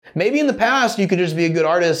maybe in the past you could just be a good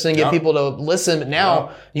artist and get people to listen, but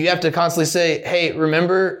now you have to constantly say, hey,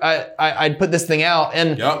 remember, I put this thing out,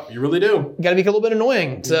 and you really do. Got to be a little bit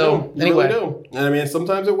annoying. So anyway. Really do. And I mean,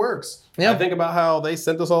 sometimes it works. I think about how they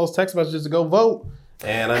sent us all those text messages to go vote.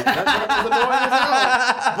 And that's annoying as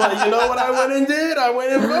hell. But you know what I went and did? I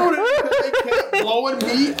went and voted because they kept blowing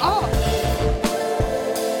me up.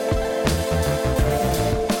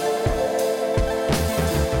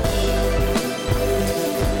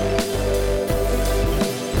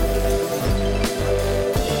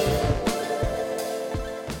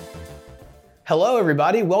 Hello,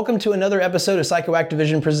 everybody. Welcome to another episode of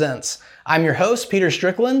Psychoactivision Presents. I'm your host, Peter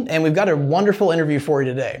Strickland, and we've got a wonderful interview for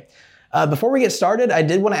you today. Before we get started, I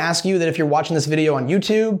did want to ask you that if you're watching this video on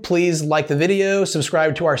YouTube, please like the video,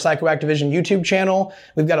 subscribe to our Psychoactivision YouTube channel.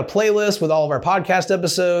 We've got a playlist with all of our podcast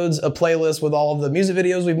episodes, a playlist with all of the music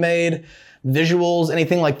videos we've made, visuals,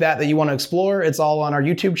 anything like that you want to explore. It's all on our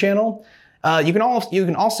YouTube channel. You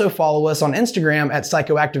can also follow us on Instagram at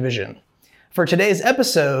Psychoactivision. For today's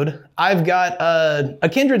episode, I've got a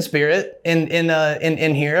kindred spirit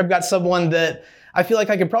in here. I've got someone that I feel like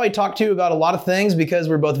I could probably talk to about a lot of things because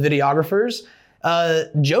we're both videographers.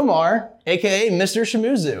 Jomar, aka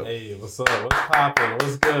Mrshamoozoo. Hey, what's up? What's poppin'?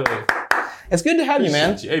 What's good? It's good to have you,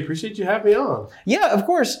 man. Appreciate you having me on. Yeah, of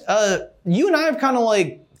course. You and I have kind of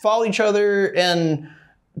like followed each other and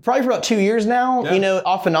probably for about 2 years now, you know,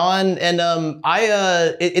 off and on. And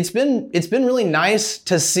it's been really nice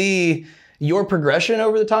to see your progression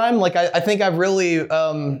over the time. Like I think I've really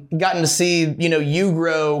gotten to see, you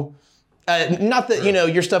grow. Not that,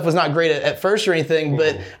 your stuff was not great at first or anything,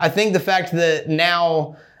 but I think the fact that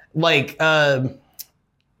now, like,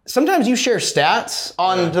 sometimes you share stats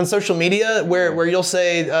on social media where you'll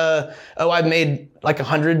say, I've made like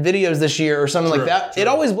 100 videos this year or something like that. It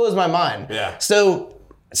always blows my mind. Yeah. So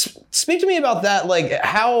speak to me about that. Like,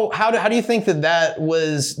 how do you think that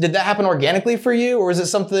was? Did that happen organically for you, or is it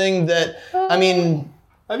something that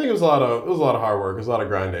I think it was a lot of hard work. It was a lot of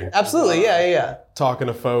grinding. Absolutely, yeah. Talking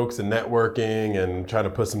to folks and networking and trying to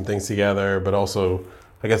put some things together, but also,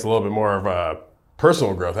 I guess, a little bit more of a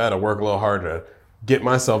personal growth. I had to work a little hard to get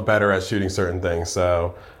myself better at shooting certain things.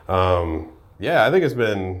 So, I think it's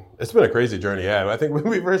been a crazy journey. Yeah, I think when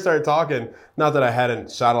we first started talking, not that I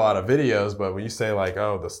hadn't shot a lot of videos, but when you say like,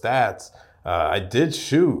 oh, the stats, I did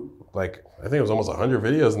shoot like, I think it was almost 100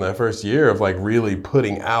 videos in that first year of like really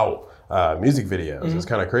putting out music videos. It's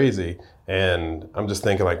kind of crazy. And I'm just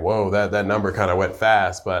thinking like, whoa, that number kind of went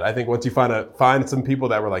fast. But I think once you find some people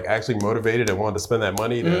that were like actually motivated and wanted to spend that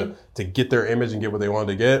money to get their image and get what they wanted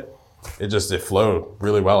to get, it flowed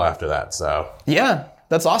really well after that. So yeah,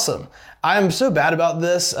 that's awesome. I'm so bad about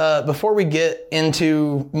this. Before we get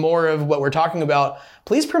into more of what we're talking about,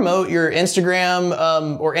 please promote your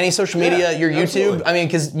Instagram or any social media, your YouTube. Absolutely. I mean,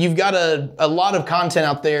 because you've got a lot of content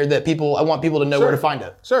out there that I want people to know where to find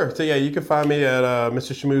it. Sure. So yeah, you can find me at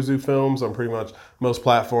Mrshamoozoo Films on pretty much most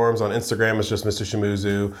platforms. On Instagram, it's just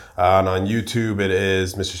Mrshamoozoo. And on YouTube, it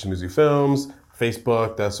is Mrshamoozoo Films.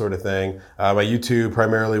 Facebook, that sort of thing. My YouTube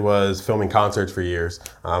primarily was filming concerts for years.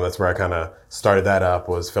 That's where I kind of started that up,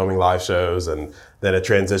 was filming live shows, and then it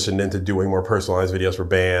transitioned into doing more personalized videos for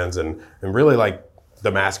bands and really like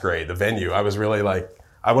the McCray, the venue. I was really like,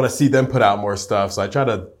 I want to see them put out more stuff, so I try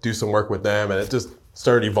to do some work with them, and it just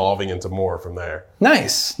started evolving into more from there.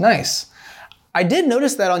 Nice. I did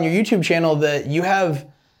notice that on your YouTube channel that you have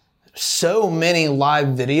so many live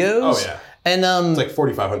videos. Oh yeah. And it's like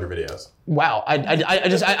 4,500 videos. Wow, I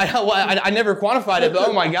never quantified it, but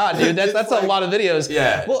oh my god, dude, that's like, a lot of videos.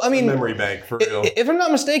 Yeah. Well, I mean, memory bank for real. If I'm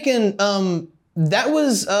not mistaken, that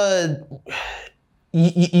was so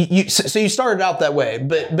you started out that way,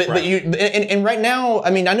 but you and right now, I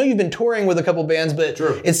mean, I know you've been touring with a couple bands, but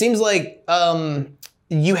it seems like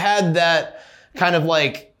you had that kind of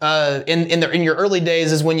like in your early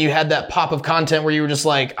days is when you had that pop of content where you were just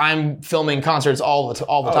like, I'm filming concerts all the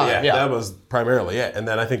time. Yeah, that was primarily it. And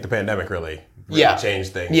then I think the pandemic really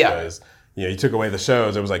changed things because you took away the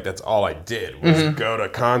shows. It was like, that's all I did was go to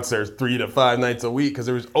concerts 3 to 5 nights a week because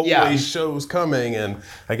there was always shows coming. And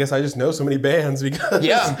I guess I just know so many bands because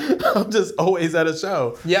I'm just always at a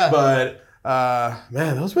show. Yeah. But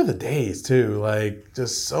man, those were the days too. Like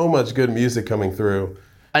just so much good music coming through.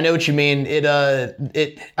 I know what you mean.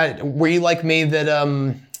 Were you like me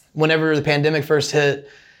that whenever the pandemic first hit,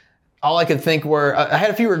 all I could think were, I had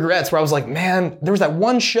a few regrets where I was like, man, there was that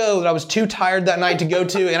one show that I was too tired that night to go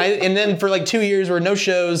to. And then for like 2 years there were no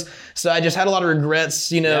shows. So I just had a lot of regrets,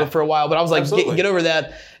 for a while, but I was like, get over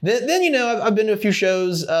that. Then I've been to a few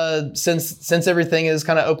shows since everything is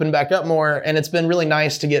kind of opened back up more. And it's been really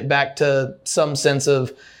nice to get back to some sense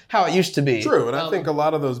of how it used to be. True, and I think a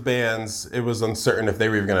lot of those bands, it was uncertain if they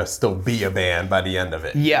were even going to still be a band by the end of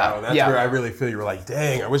it. Yeah, that's where I really feel you were like,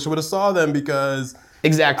 dang, I wish I would have saw them because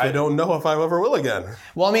exactly. I don't know if I ever will again.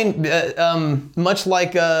 Well, I mean, much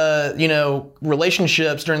like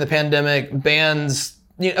relationships during the pandemic, bands.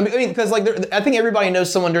 I mean, because like I think everybody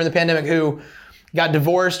knows someone during the pandemic who got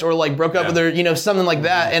divorced or like broke up with their, something like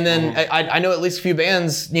that. And then I know at least a few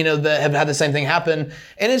bands, that have had the same thing happen.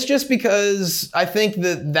 And it's just because I think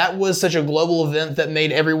that was such a global event that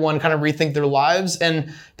made everyone kind of rethink their lives,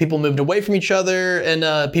 and people moved away from each other,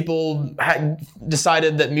 and people had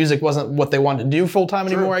decided that music wasn't what they wanted to do full time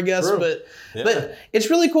anymore, I guess. True. But it's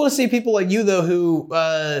really cool to see people like you though, who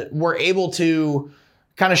were able to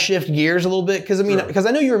kind of shift gears a little bit. Cause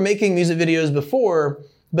I know you were making music videos before,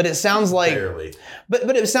 but it sounds like,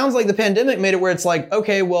 but it sounds like the pandemic made it where it's like,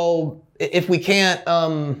 okay, well, if we can't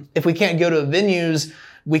go to venues,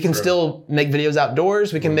 we can still make videos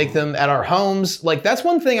outdoors. We can make them at our homes. Like that's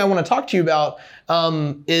one thing I want to talk to you about,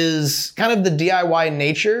 is kind of the DIY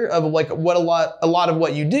nature of like what a lot of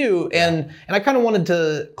what you do. And I kind of wanted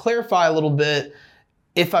to clarify a little bit.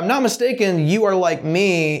 If I'm not mistaken, you are like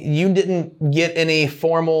me. You didn't get any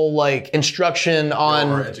formal like instruction on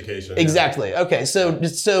or education. Exactly. Yeah. Okay.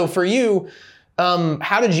 So for you,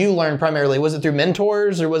 how did you learn primarily? Was it through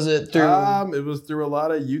mentors or was it through? It was through a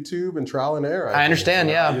lot of YouTube and trial and error. I understand.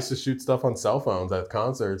 Yeah. I used to shoot stuff on cell phones at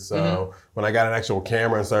concerts. So when I got an actual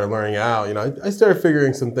camera and started learning out, I started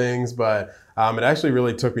figuring some things, but it actually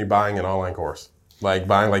really took me buying an online course. Like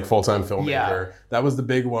buying like full-time filmmaker. Yeah. That was the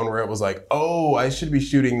big one where it was like, oh, I should be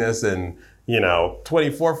shooting this in,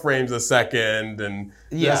 24 frames a second and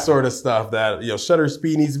that sort of stuff that, shutter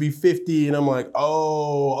speed needs to be 50. And I'm like,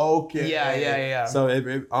 oh, okay. Yeah. So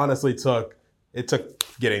it honestly took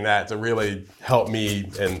getting that to really help me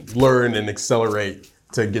and learn and accelerate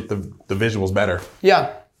to get the visuals better.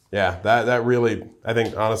 Yeah. Yeah, that really, I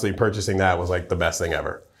think honestly purchasing that was like the best thing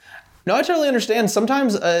ever. No, I totally understand.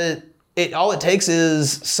 Sometimes, all it takes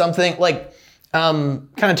is something like, kind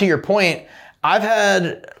of to your point, I've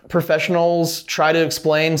had professionals try to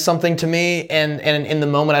explain something to me and in the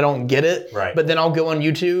moment I don't get it. Right. But then I'll go on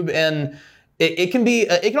YouTube and it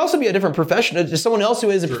can also be a different professional, just someone else who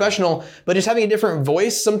is a professional, but just having a different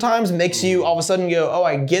voice sometimes makes you all of a sudden go, oh,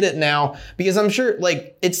 I get it now. Because I'm sure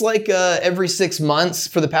like, it's like every 6 months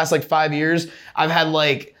for the past like 5 years, I've had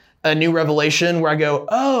like a new revelation where I go,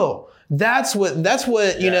 oh, that's what that's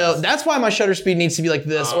why my shutter speed needs to be like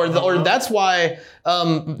this, or that's why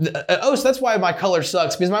so that's why my color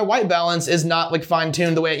sucks, because my white balance is not like fine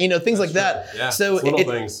tuned the way things like that. Yeah, so little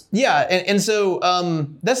things. Yeah, and so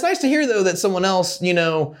that's nice to hear though that someone else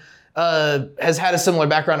has had a similar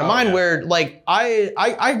background to mine where like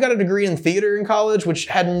I got a degree in theater in college, which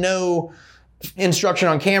had no instruction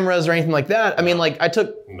on cameras or anything like that. I mean, like I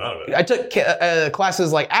took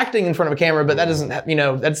classes like acting in front of a camera, but that doesn't,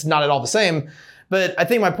 that's not at all the same. But I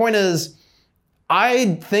think my point is,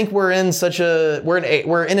 I think we're in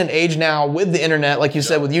an age now with the internet, like you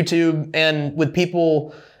said, with YouTube and with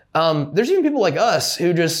people. There's even people like us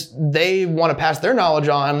who they want to pass their knowledge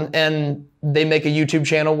on, and they make a YouTube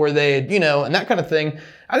channel where they, and that kind of thing.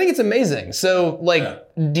 I think it's amazing. So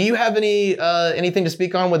do you have anything to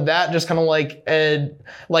speak on with that? Just kind of like,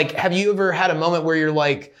 have you ever had a moment where you're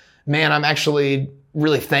like, man, I'm actually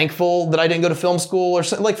really thankful that I didn't go to film school or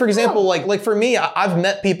something? Like, for example, like for me, I've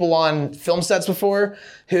met people on film sets before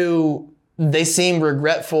who they seem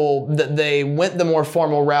regretful that they went the more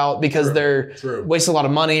formal route because they're wasting a lot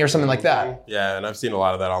of money or something like that. Yeah, and I've seen a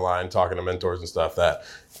lot of that online, talking to mentors and stuff, that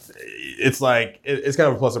it's like, it's kind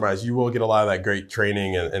of a plus or minus. You will get a lot of that great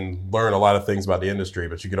training and learn a lot of things about the industry,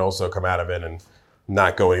 but you could also come out of it and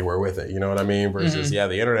not go anywhere with it. You know what I mean? Versus, the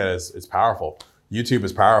internet is powerful. YouTube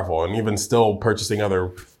is powerful. And even still purchasing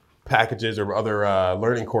other packages or other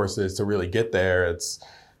learning courses to really get there, it's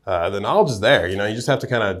the knowledge is there. You just have to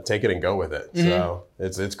kind of take it and go with it. So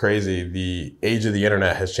it's crazy. The age of the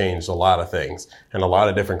internet has changed a lot of things and a lot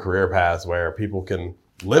of different career paths where people can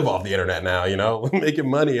live off the internet now, making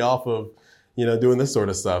money off of, doing this sort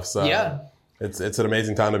of stuff. So it's an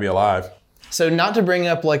amazing time to be alive. So not to bring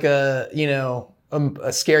up like a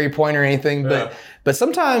scary point or anything, but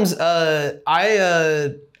sometimes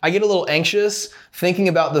I get a little anxious thinking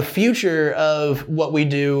about the future of what we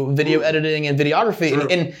do, video editing and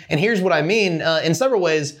videography. And here's what I mean. In several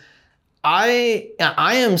ways, I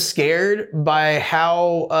am scared by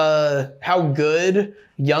how good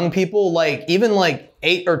young people, like even like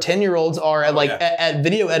 8 or 10-year-olds are at at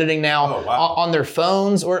video editing now on their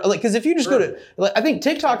phones, or like, because if you just go to, like, I think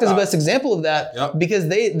TikTok is the best example of that, because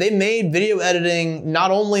they made video editing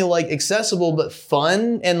not only like accessible but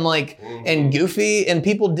fun and like and goofy, and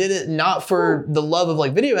people did it not for the love of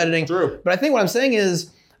like video editing. But I think what I'm saying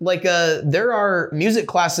is, like, there are music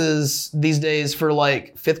classes these days for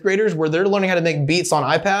like 5th graders where they're learning how to make beats on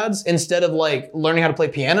iPads instead of like learning how to play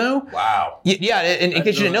piano. Wow. Yeah, and in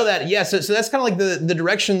case you didn't know that, yeah. So that's kind of like the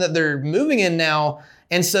direction that they're moving in now.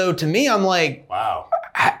 And so to me, I'm like, wow.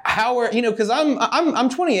 How are, you know? Because I'm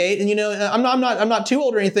 28, and you know, I'm not too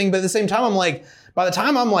old or anything, but at the same time, I'm like, by the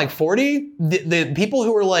time I'm like 40, the people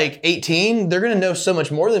who are like 18, they're gonna know so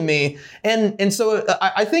much more than me. And so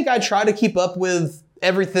I think I try to keep up with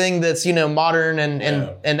everything that's, you know, modern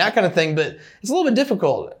and that kind of thing, but it's a little bit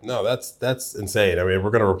difficult. No, that's insane. I mean, we're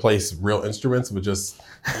going to replace real instruments with just,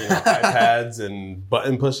 you know, iPads and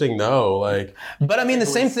button pushing. No, like. But I mean, the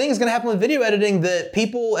same thing is going to happen with video editing, that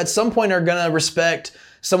people at some point are going to respect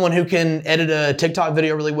someone who can edit a TikTok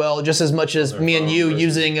video really well, just as much as me and you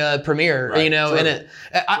using Premiere, you know, and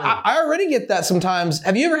I already get that sometimes.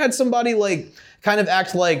 Have you ever had somebody like kind of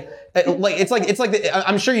act like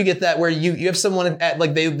I'm sure you get that, where you have someone at,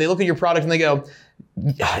 like, they look at your product and they go,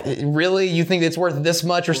 really, you think it's worth this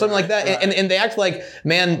much or something like that, and they act like,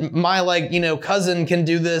 man, my, like, you know, cousin can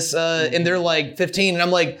do this, and they're like 15, and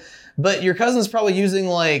I'm like, but your cousin's probably using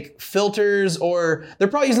like filters, or they're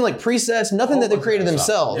probably using like presets, nothing that they created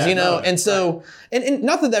themselves, you know? And so, and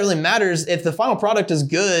not that really matters if the final product is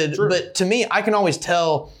good, but to me, I can always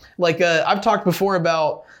tell, like, I've talked before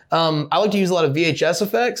about, I like to use a lot of VHS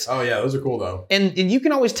effects. Oh yeah, those are cool though. And you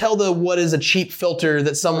can always tell what is a cheap filter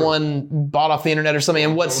that someone bought off the internet or something,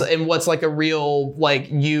 and what's like a real, like,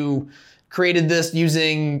 you created this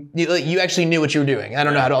using, you actually knew what you were doing. I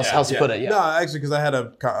don't know how else to put it. No, actually, because I had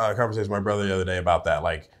a conversation with my brother the other day about that,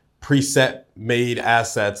 like preset made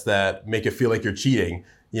assets that make it feel like you're cheating,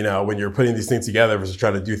 you know, when you're putting these things together versus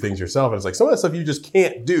trying to do things yourself. And it's like some of that stuff you just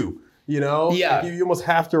can't do. You know, like you almost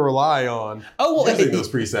have to rely on using those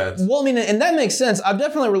presets. Well, I mean, and that makes sense. I've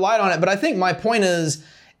definitely relied on it, but I think my point is,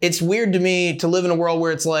 it's weird to me to live in a world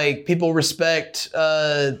where it's like people respect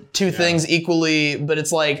two things equally, but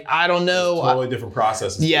it's like, I don't know. It's totally different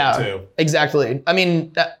processes. Too. Exactly. I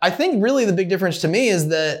mean, I think really the big difference to me is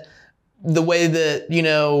that the way that, you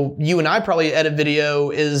know, you and I probably edit video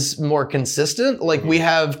is more consistent. Like, we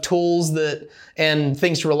have tools and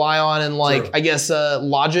things to rely on, and like, I guess,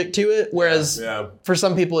 logic to it. Whereas for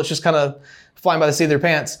some people, it's just kind of flying by the seat of their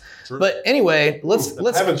pants. But anyway, let's.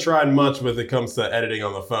 I haven't tried much when it comes to editing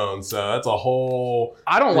on the phone, so that's a whole.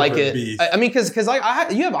 I don't like it. Beast. I mean, because you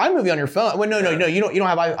have iMovie on your phone. Well, no, you don't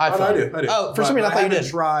have iPhone. Oh, no, I do. Oh, for some reason I thought you did. I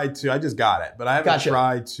haven't tried to. I just got it, but I haven't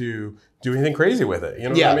tried to do anything crazy with it. You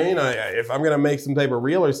know what I mean? If I'm gonna make some type of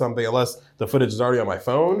reel or something, unless the footage is already on my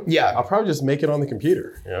phone, I'll probably just make it on the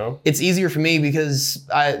computer. You know, it's easier for me because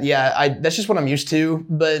that's just what I'm used to.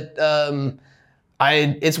 But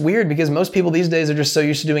it's weird because most people these days are just so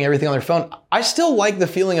used to doing everything on their phone. I still like the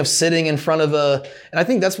feeling of sitting in front of and I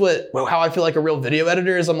think that's how I feel like a real video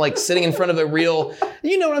editor is. I'm like sitting in front of a real,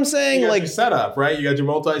 you know what I'm saying? You got like your setup, right? You got your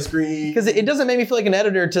multi-screen. Because it doesn't make me feel like an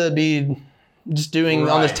editor to be just doing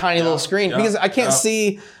on this tiny little screen, because I can't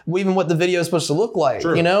see even what the video is supposed to look like,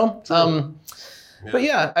 you know? But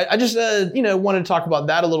I just, wanted to talk about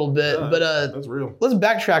that a little bit, but that's real. Let's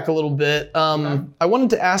backtrack a little bit. I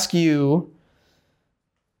wanted to ask you,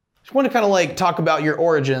 I want to kind of like talk about your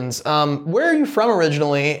origins. Where are you from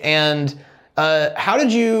originally, and how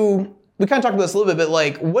did you, we kind of talked about this a little bit, but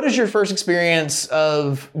like, what is your first experience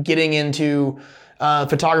of getting into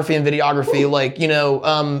photography and videography? Like, you know,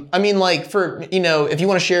 I mean, like, for, you know, if you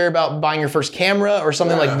want to share about buying your first camera or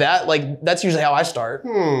something like that, like, that's usually how I start.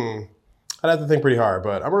 I'd have to think pretty hard,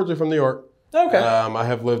 but I'm originally from New York. Okay. I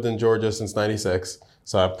have lived in Georgia since '96.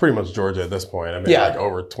 So I'm pretty much Georgia at this point. I've been like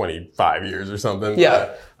over 25 years or something.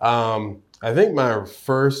 Yeah. But, I think my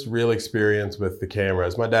first real experience with the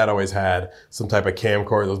cameras, my dad always had some type of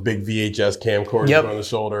camcorder, those big VHS camcorders on the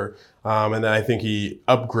shoulder. And then I think he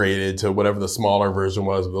upgraded to whatever the smaller version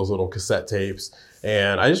was with those little cassette tapes.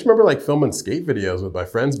 And I just remember like filming skate videos with my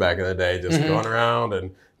friends back in the day, just going around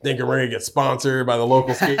and thinking we're gonna get sponsored by the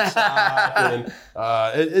local skate shop. And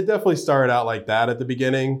it definitely started out like that at the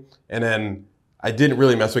beginning. And then I didn't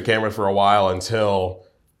really mess with cameras for a while until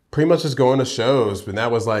pretty much just going to shows. And that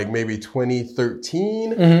was like maybe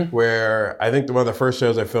 2013, where I think one of the first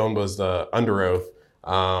shows I filmed was the Under Oath.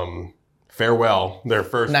 farewell, their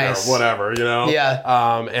first Nice. whatever, you know?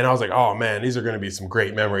 Yeah. And I was like, oh man, these are going to be some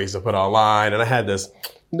great memories to put online. And I had this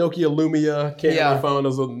Nokia Lumia camera phone. It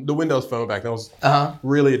was the Windows phone back then. I was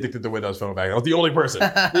really addicted to Windows phone back then. I was the only person,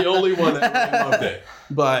 the only one that really loved it.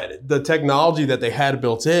 But the technology that they had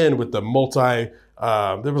built in with the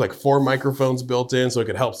there were like 4 microphones built in, so it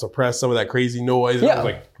could help suppress some of that crazy noise. And I was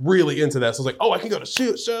like really into that. So I was like, oh, I can go to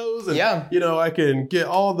shows, and you know, I can get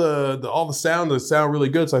all the sound to sound really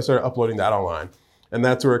good. So I started uploading that online, and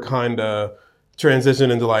that's where it kind of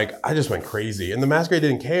transitioned into like I just went crazy. And the McCray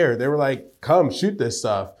didn't care. They were like, come shoot this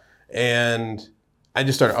stuff, and I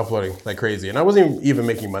just started uploading like crazy. And I wasn't even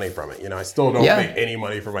making money from it. You know, I still don't make any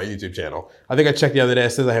money from my YouTube channel. I think I checked the other day.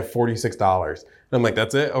 It says I have $46, and I'm like,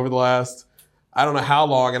 that's it over the last, I don't know how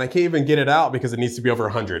long, and I can't even get it out because it needs to be over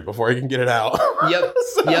 100 before I can get it out.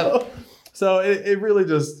 So it really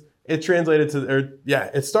just, it translated to,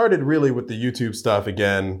 it started really with the YouTube stuff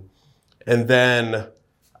again. And then,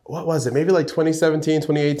 what was it? Maybe like 2017,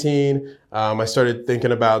 2018, I started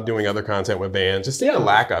thinking about doing other content with bands, just seeing the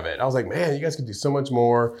lack of it. I was like, man, you guys could do so much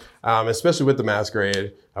more, especially with the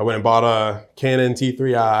McCray. I went and bought a Canon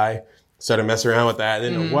T3i. Started messing around with that.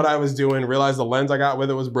 And then what I was doing, realized the lens I got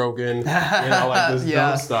with it was broken. You know, like this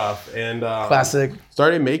dumb stuff. And classic.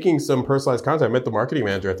 Started making some personalized content. I met the marketing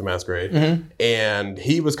manager at the McCray. And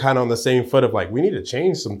he was kind of on the same foot of like, we need to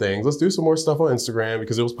change some things. Let's do some more stuff on Instagram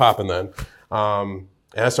because it was popping then. And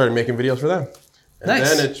I started making videos for them. And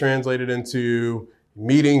then it translated into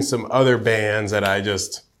meeting some other bands that I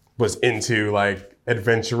just was into, like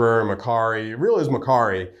Adventurer, McCray. Realize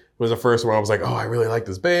McCray was the first one I was like, oh, I really like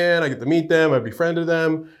this band. I get to meet them. I befriended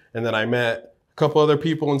them. And then I met a couple other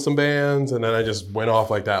people in some bands. And then I just went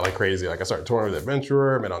off like that, like crazy. Like I started touring with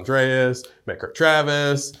Adventurer, met Andreas, met Kirk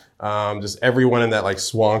Travis, just everyone in that like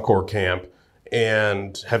Swancore camp,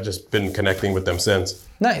 and have just been connecting with them since.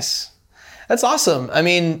 Nice. That's awesome. I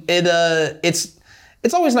mean,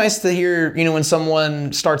 it's always nice to hear, you know, when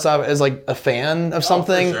someone starts out as like a fan of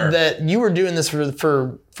something that you were doing this for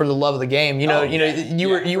the love of the game. You know,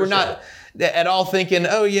 you were not at all thinking,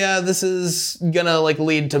 oh yeah, this is gonna like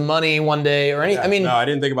lead to money one day or any. I mean, no, I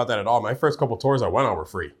didn't think about that at all. My first couple tours I went on were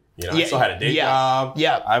free. You know, I still had a day job.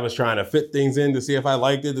 I was trying to fit things in to see if I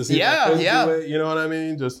liked it, to see if I could do it. You know what I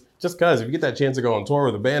mean? Just because if you get that chance to go on tour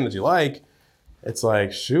with a band that you like, it's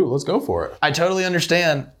like, shoot, let's go for it. I totally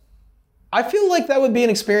understand. I feel like that would be an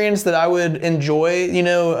experience that I would enjoy, you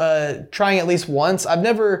know, trying at least once. I've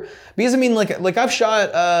never, because I mean, like I've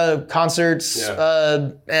shot concerts,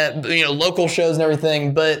 at, you know, local shows and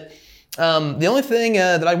everything. But the only thing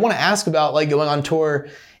that I want to ask about, like going on tour,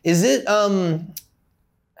 is it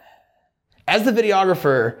as the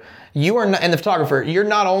videographer, you are not, and the photographer, you're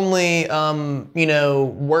not only, you know,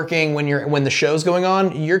 working when the show's going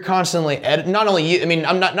on, you're constantly not only you, I mean,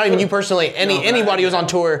 I'm not even you personally, anybody who's on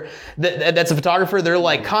tour that's a photographer, they're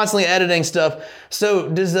like constantly editing stuff. So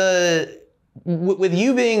does with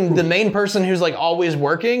you being the main person who's like always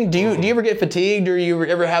working, do you ever get fatigued, or you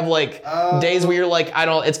ever have like days where you're like,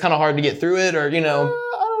 it's kind of hard to get through it, or, you know?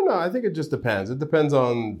 I don't know. I think it just depends. It depends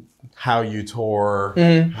on how you tour,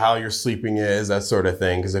 how your sleeping is, that sort of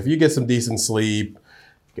thing. Because if you get some decent sleep,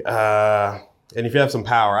 and if you have some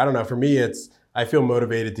power, I don't know. For me, I feel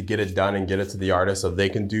motivated to get it done and get it to the artist so they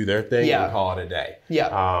can do their thing and call it a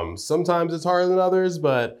day. Sometimes it's harder than others,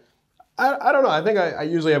 but I don't know. I think I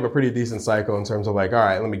usually have a pretty decent cycle in terms of like, all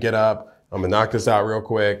right, let me get up. I'm going to knock this out real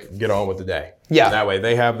quick, get on with the day. And that way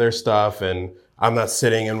they have their stuff and I'm not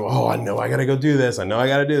sitting and, I know I got to go do this. I know I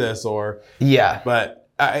got to do this. But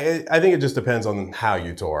I think it just depends on how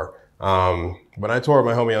you tour. When I tour with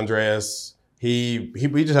my homie Andreas, we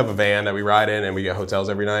just have a van that we ride in and we get hotels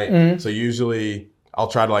every night. So usually I'll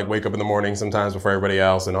try to like wake up in the morning sometimes before everybody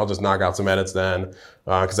else, and I'll just knock out some edits then,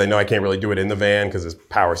 because I know I can't really do it in the van because his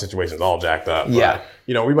power situation is all jacked up. But,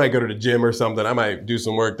 you know, we might go to the gym or something. I might do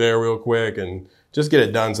some work there real quick and just get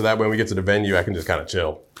it done so that when we get to the venue, I can just kind of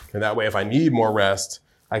chill. And that way, if I need more rest,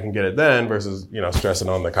 I can get it then versus, you know, stressing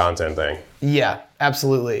on the content thing. Yeah,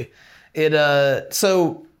 absolutely.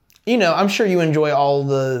 So, you know, I'm sure you enjoy all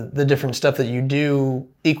the different stuff that you do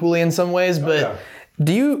equally in some ways, but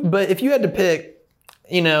but if you had to pick,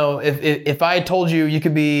 you know, if I told you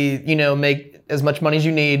could be, you know, make as much money as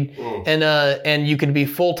you need and you could be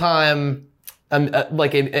full-time,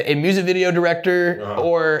 like a music video director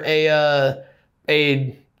or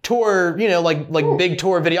a tour, you know, like big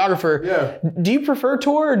tour videographer. Do you prefer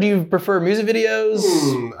tour or do you prefer music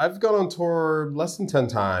videos? I've gone on tour less than 10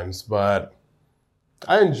 times, but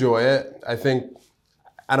I enjoy it. I think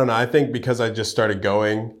because I just started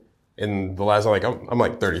going in the last, I'm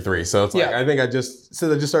like 33. So it's like, I think I just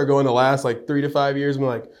started going the last like 3 to 5 years. I'm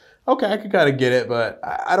like, okay, I could kind of get it, but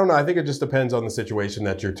I don't know. I think it just depends on the situation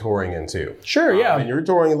that you're touring into. Sure, yeah. And you're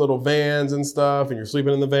touring in little vans and stuff, and you're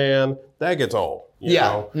sleeping in the van, that gets old. You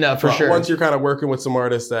know? No, for sure. Once you're kind of working with some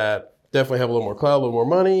artists that definitely have a little more clout, a little more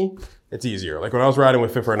money, it's easier. Like when I was riding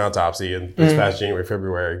with Fit for an Autopsy in this past January,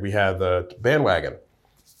 February, we had the bandwagon.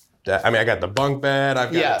 I got the bunk bed,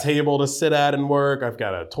 I've got a table to sit at and work, I've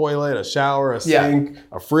got a toilet, a shower, a sink,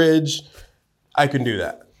 a fridge. I can do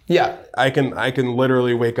that. Yeah. I can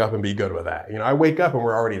literally wake up and be good with that. You know, I wake up and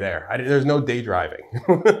we're already there. There's no day driving.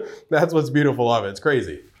 That's what's beautiful of it. It's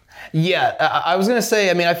crazy. Yeah, I was gonna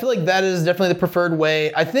say. I mean, I feel like that is definitely the preferred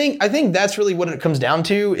way. I think that's really what it comes down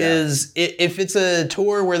to. Is if it's a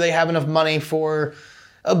tour where they have enough money for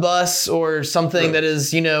a bus or something that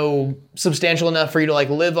is, you know, substantial enough for you to like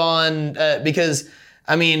live on, because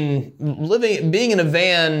I mean, being in a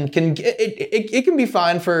van can be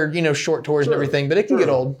fine for, you know, short tours and everything, but it can get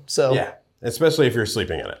old. So yeah, especially if you're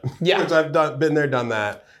sleeping in it. Yeah, which I've been there, done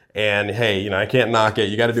that. And hey, you know, I can't knock it.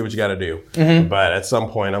 You got to do what you got to do. But at some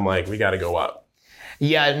point, I'm like, we got to go up.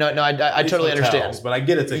 Yeah, no, I totally understand. But I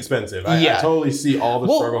get it's expensive. I totally see all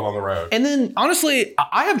the struggle on the road. And then, honestly,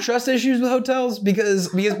 I have trust issues with hotels because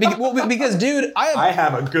dude, I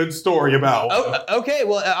have a good story about. Okay,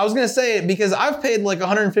 well, I was gonna say because I've paid like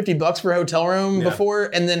 $150 for a hotel room before,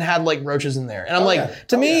 and then had like roaches in there, and I'm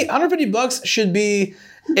to me, $150 should be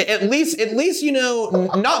at least you know,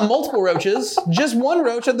 not multiple roaches, just one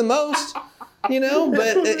roach at the most. You know,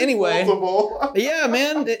 but anyway, yeah,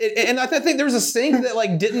 man. And I think there was a sink that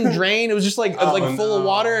like didn't drain. It was just like full of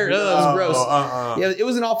water. It was gross. Yeah, it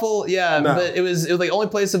was an awful. Yeah, but it was like the only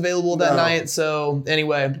place available that night. So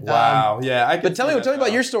anyway, wow. But tell me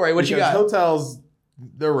about your story. What you got? Hotels,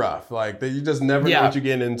 they're rough. Like you just never know what you're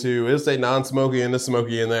getting into. It'll say non-smoky and the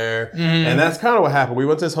smoky in there, and that's kind of what happened. We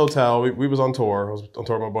went to this hotel. We was on tour. I was on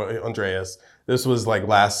tour with my boy Andreas. This was like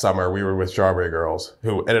last summer. We were with Strawberry Girls,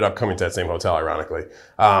 who ended up coming to that same hotel, ironically.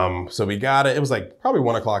 So we got it. It was like probably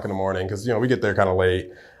 1 o'clock in the morning because, you know, we get there kind of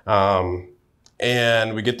late.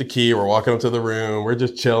 And we get the key. We're walking up to the room. We're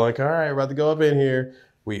just chilling. All right, we're about to go up in here.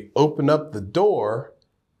 We open up the door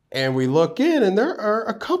and we look in, and there are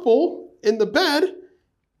a couple in the bed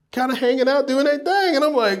kind of hanging out, doing their thing. And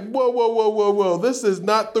I'm like, whoa. This is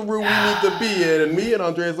not the room we need to be in. And me and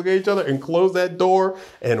Andreas look at each other and close that door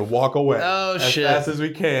and walk away as fast as we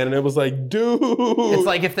can. And it was like, dude. It's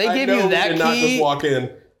like if they gave you that key. Not just walk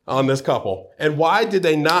in on this couple. And why did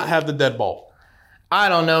they not have the deadbolt? I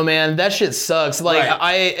don't know, man. That shit sucks. Like,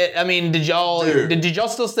 I mean, did y'all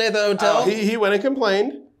still stay at the hotel? He went and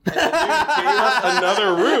complained. And the dude gave us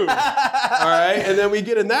another room. All right. And then we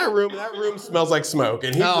get in that room, and that room smells like smoke.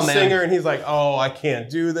 And he's the singer, and he's like, oh, I can't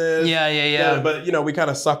do this. Yeah. But, you know, we kind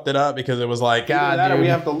of sucked it up because it was like, God, we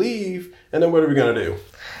have to leave. And then what are we going to do?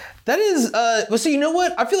 That is, well, so you know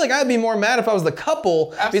what? I feel like I'd be more mad if I was the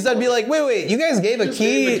couple. Absolutely. Because I'd be like, wait, you guys gave a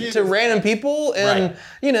key to random people? And,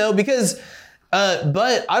 you know, because...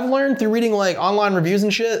 but I've learned through reading like online reviews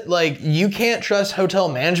and shit, like you can't trust hotel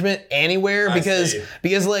management anywhere because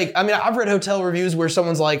like, I mean, I've read hotel reviews where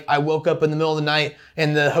someone's like, I woke up in the middle of the night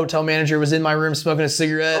and the hotel manager was in my room smoking a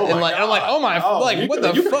cigarette. And like, I'm like, what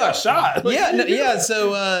the fuck? Shot.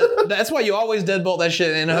 So that's why you always deadbolt that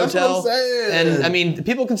shit in a hotel. What I'm saying. And I mean,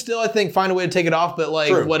 people can still, I think, find a way to take it off, but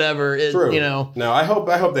like whatever, you know. No, I hope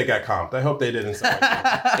they got comped. I hope they didn't.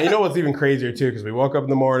 And you know what's even crazier too? Because we woke up in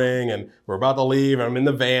the morning and we're about to leave, and I'm in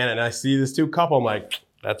the van, and I see this two couple. I'm like,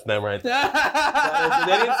 that's them right there.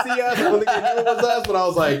 They didn't see us. I don't think they knew it was us, but I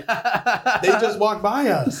was like, they just walked by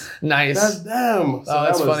us. Nice. That's them. So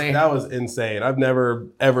that's funny. That was insane. I've never,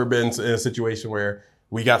 ever been in a situation where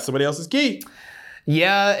we got somebody else's key.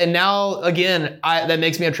 Yeah, and now, again, that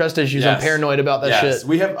makes me have trust issues. I'm paranoid about that shit.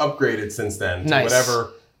 We have upgraded since then to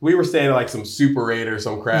whatever. We were staying at like some Super 8 or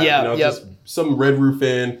some crap, just some Red Roof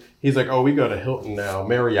Inn. He's like, oh, we go to Hilton now,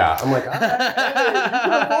 Marriott. I'm like, all right, you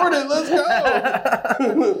can afford it, let's go.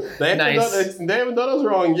 They haven't done us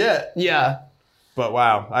wrong yet. Yeah. But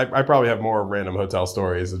wow, I probably have more random hotel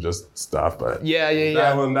stories of just stuff, but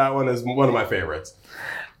that one is one of my favorites.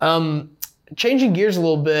 Changing gears a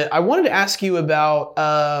little bit, I wanted to ask you about,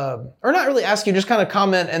 or not really ask you, just kind of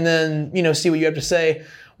comment and then, you know, see what you have to say.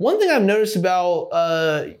 One thing I've noticed about,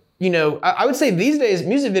 you know, I would say these days,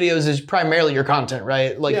 music videos is primarily your content,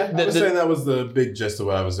 right? Like, I was saying that was the big gist of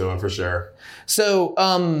what I was doing for sure. So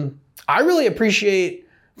I really appreciate,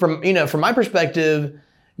 from my perspective,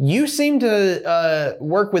 you seem to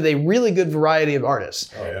work with a really good variety of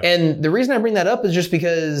artists. Oh, yeah. And the reason I bring that up is just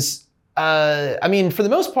because, I mean, for the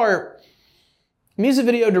most part, music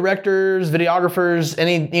video directors, videographers,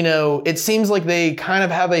 it seems like they kind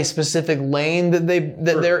of have a specific lane that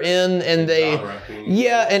they're in, and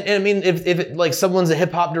and I mean, if like someone's a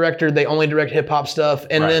hip hop director, they only direct hip hop stuff,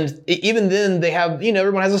 and then even then they have,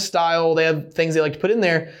 everyone has a style, they have things they like to put in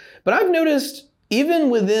there. But I've noticed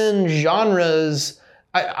even within genres,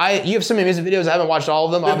 you have so many music videos. I haven't watched all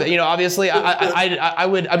of them. Obviously, I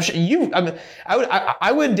would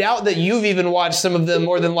doubt that you've even watched some of them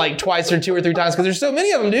more than like twice or 2 or 3 times because there's so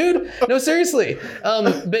many of them, dude. No, seriously.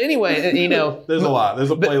 But anyway, there's a lot.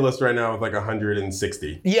 There's a playlist right now with like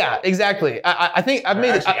 160. Yeah, exactly. I think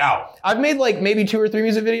I've made like maybe 2 or 3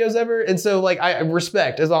 music videos ever, and so like I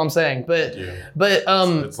respect is all I'm saying. But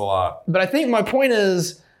it's a lot. But I think my point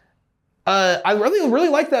is. I really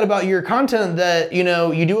like that about your content that, you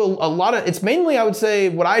do a lot of, it's mainly, I would say,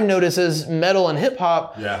 what I notice is metal and hip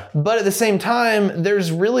hop. Yeah. But at the same time, there's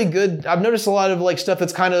really good, I've noticed a lot of like stuff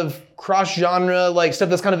that's kind of cross genre, like stuff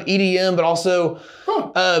that's kind of EDM, but also,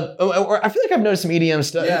 or I feel like I've noticed some EDM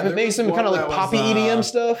stuff. Yeah, maybe some kind of like poppy EDM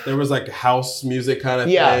stuff. There was like house music kind of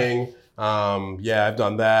thing. I've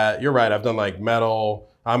done that. You're right. I've done like metal.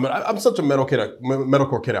 I'm such a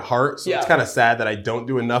metalcore kid at heart, so it's kind of sad that I don't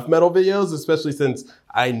do enough metal videos, especially since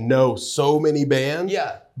I know so many bands.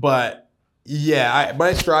 Yeah. But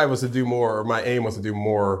my strive was to do more, or my aim was to do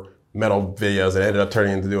more metal videos, and it ended up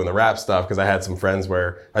turning into doing the rap stuff because I had some friends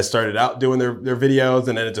where I started out doing their videos,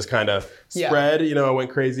 and then it just kind of spread. I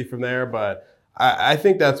went crazy from there. But I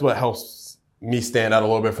think that's what helps me stand out a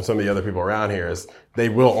little bit from some of the other people around here is they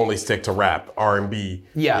will only stick to rap, R&B,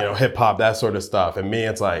 hip hop, that sort of stuff. And me,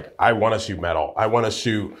 it's like, I want to shoot metal. I want to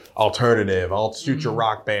shoot alternative. I'll shoot your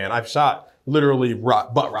rock band. I've shot literally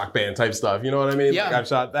butt rock band type stuff. You know what I mean? Yeah. Like I've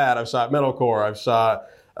shot that. I've shot metalcore. I've shot,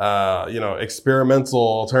 experimental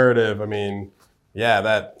alternative. I mean,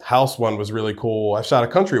 that house one was really cool. I shot a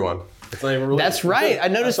country one. It's not even really. That's right. I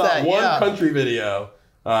noticed that. One country video.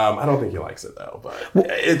 I don't think he likes it though, but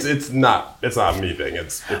it's not a me thing.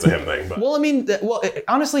 It's a him thing. But. Well, I mean,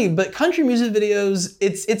 honestly, but country music videos,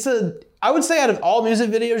 I would say out of all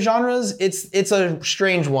music video genres, it's a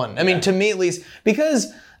strange one. I mean, to me at least,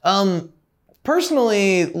 because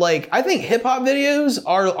personally, like I think hip hop videos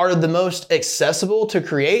are the most accessible to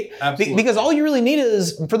create. Absolutely. Because all you really need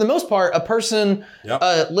is, for the most part, a person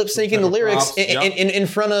lip syncing the lyrics in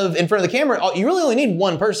front of the camera. You really only need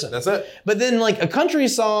one person. That's it. But then like a country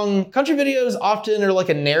videos often are like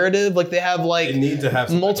a narrative. Like they have like they need to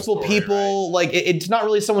have multiple people. Right? Like it's not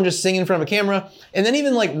really someone just singing in front of a camera. And then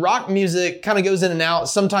even like rock music kind of goes in and out.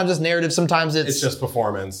 Sometimes it's narrative. Sometimes it's just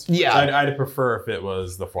performance. Yeah. I'd prefer if it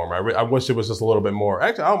was the former. I wish it was just a little bit more.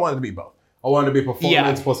 Actually, I want it to be both. I want it to be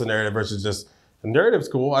performance plus a narrative versus just the narrative's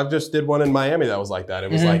cool. I just did one in Miami that was like that.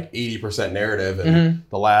 It was like 80% narrative, and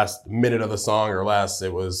the last minute of the song or less,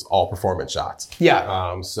 it was all performance shots. Yeah.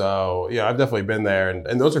 I've definitely been there,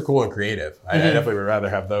 and those are cool and creative. I definitely would rather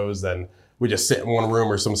have those than we just sit in one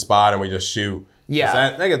room or some spot and we just shoot.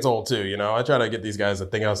 Yeah. That gets old too. I try to get these guys to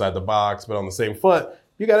think outside the box, but on the same foot,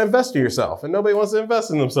 you got to invest in yourself, and nobody wants to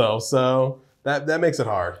invest in themselves. So. That makes it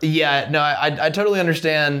hard. Yeah, no, I totally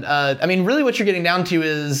understand. I mean, really what you're getting down to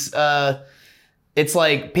is it's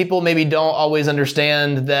like people maybe don't always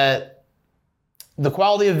understand that the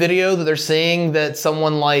quality of video that they're seeing that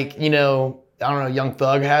someone like, Young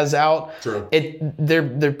Thug has out. True.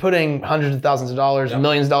 They're putting hundreds of thousands of dollars,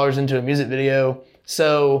 millions of dollars into a music video.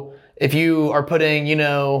 So if you are putting,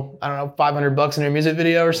 $500 in your music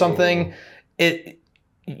video or something,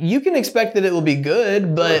 you can expect that it will be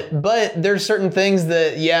good, but there's certain things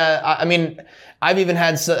that, I mean, I've even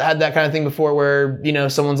had that kind of thing before where,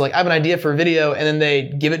 someone's like, I have an idea for a video, and then they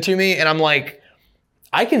give it to me, and I'm like,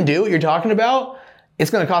 I can do what you're talking about.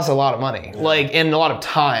 It's going to cost a lot of money, and a lot of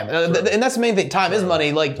time. And that's the main thing. Time is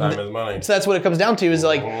money. Time is money. So that's what it comes down to is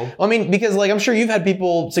because I'm sure you've had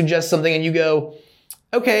people suggest something and you go,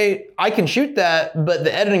 okay, I can shoot that, but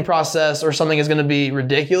the editing process or something is going to be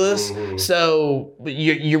ridiculous. So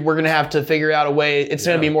we're going to have to figure out a way. It's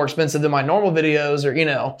going to be more expensive than my normal videos,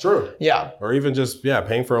 or True. Yeah. Or even just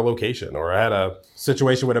paying for a location. Or I had a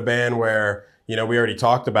situation with a band where we already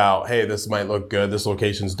talked about, hey, this might look good. This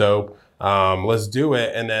location's dope. Let's do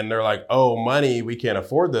it. And then they're like, oh, money, we can't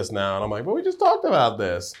afford this now. And I'm like, but we just talked about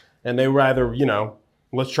this. And they rather,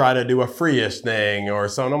 let's try to do a free-ish thing or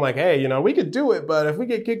something. I'm like, hey, we could do it, but if we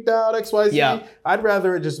get kicked out, XYZ, I'd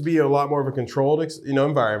rather it just be a lot more of a controlled,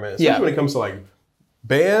 environment. Especially when it comes to like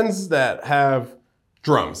bands that have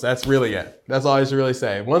drums. That's really it. That's all I used to really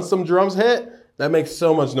say. Once some drums hit, that makes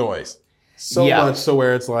so much noise. So much so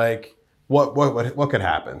where it's like, what could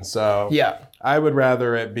happen? So I would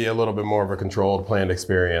rather it be a little bit more of a controlled, planned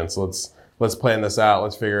experience. Let's let's plan this out,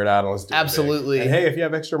 let's figure it out, and let's do it. Absolutely. And hey, if you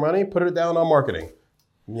have extra money, put it down on marketing.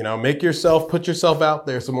 You know, put yourself out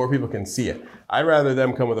there so more people can see it. I'd rather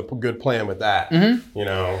them come with a good plan with that, you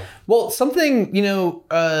know. Well, something,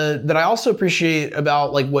 that I also appreciate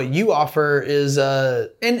about like what you offer is,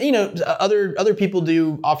 other people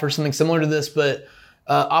do offer something similar to this, but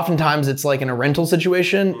oftentimes it's like in a rental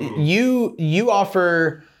situation. You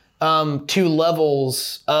offer 2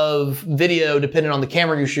 levels of video depending on the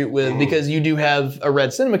camera you shoot with, because you do have a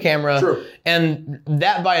Red cinema camera. True. And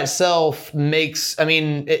that by itself makes,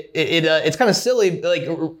 it's kind of silly. Like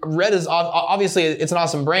Red is obviously it's an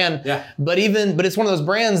awesome brand, but it's one of those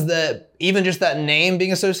brands that even just that name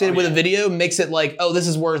being associated with a video makes it like, oh, this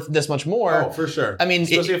is worth this much more. Oh, for sure.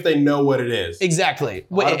 Especially if they know what it is. Exactly.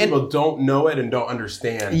 A lot of people don't know it and don't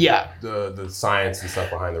understand the science and stuff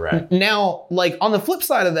behind the Red. Now, like on the flip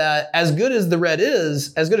side of that, as good as Red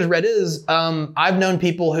is, I've known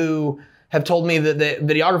people who have told me that the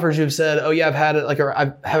videographers who've said, oh yeah,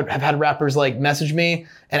 I've had rappers like message me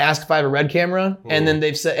and ask if I have a Red camera. And then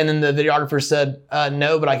the videographer said,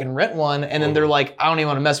 no, but I can rent one. And then they're like, I don't even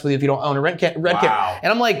want to mess with you if you don't own a Red camera. And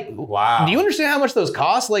I'm like, wow. Do you understand how much those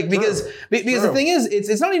cost? Like, because the thing is,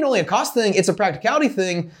 it's not even only a cost thing, it's a practicality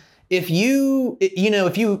thing. If your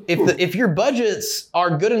budgets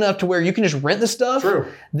are good enough to where you can just rent the stuff,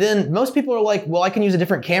 then most people are like, well, I can use a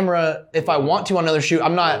different camera if I want to on another shoot.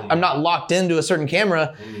 I'm not locked into a certain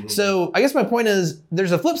camera. So I guess my point is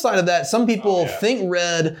there's a flip side of that. Some people think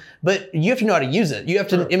Red, but you have to know how to use it. You have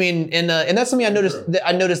to, and that's something I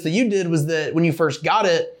noticed that you did was that when you first got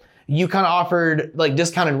it, you kind of offered like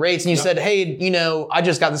discounted rates and you said, hey, I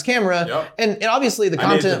just got this camera. And obviously the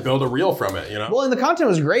content. I needed to build a reel from it, Well, and the content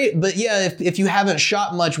was great, but yeah, if you haven't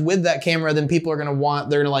shot much with that camera, then people are going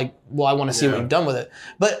to like, well, I want to see what you've done with it.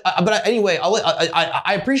 But anyway,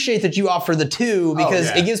 I appreciate that you offer the 2 because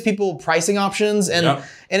it gives people pricing options and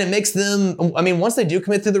it makes them, once they do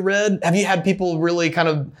commit to the Red, have you had people really kind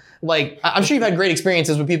of like, I'm sure you've had great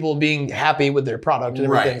experiences with people being happy with their product and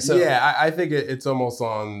everything. Right. So yeah, I think it's almost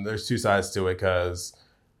there's 2 sides to it because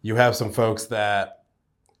you have some folks that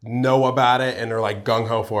know about it and are like gung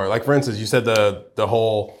ho for it. Like for instance, you said the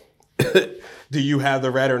whole, do you have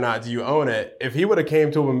the Red or not? Do you own it? If he would have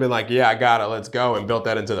came to him and been like, yeah, I got it, let's go, and built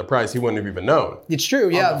that into the price, he wouldn't have even known. It's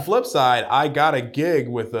true, yeah. On the flip side, I got a gig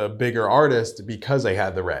with a bigger artist because they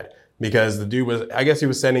had the Red. Because the dude he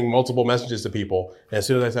was sending multiple messages to people. And as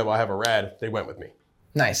soon as I said, well, I have a Red, they went with me.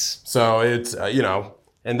 Nice. So it's,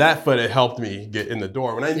 and that it helped me get in the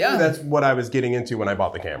door. When I knew that's what I was getting into when I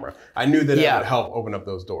bought the camera. I knew that it would help open up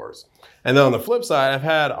those doors. And then on the flip side, I've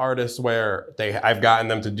had artists where I've gotten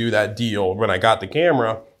them to do that deal when I got the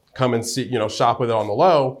camera, come and see, shop with it on the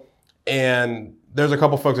low. And there's a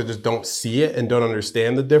couple folks that just don't see it and don't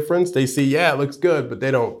understand the difference. They see, it looks good, but they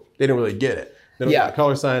don't really get it. They don't get the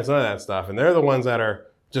color science, none of that stuff. And they're the ones that are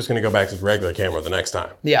just going to go back to the regular camera the next time.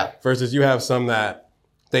 Yeah. Versus you have some that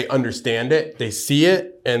they understand it, they see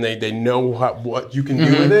it, and they know what you can do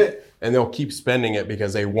with it, and they'll keep spending it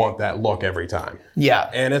because they want that look every time. Yeah.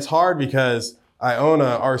 And it's hard because I own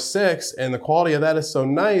a R6 and the quality of that is so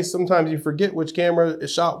nice. Sometimes you forget which camera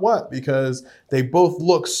shot what because they both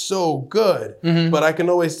look so good. But I can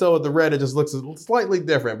always tell with the Red, it just looks slightly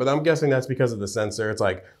different. But I'm guessing that's because of the sensor. It's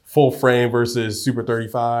like full frame versus Super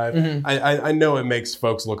 35. I know it makes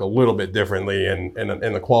folks look a little bit differently and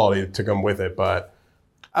the quality to come with it. But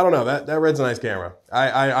I don't know. That Red's a nice camera.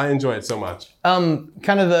 I enjoy it so much.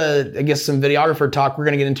 Kind of I guess some videographer talk we're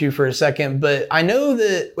going to get into for a second, but I know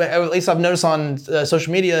that, at least I've noticed on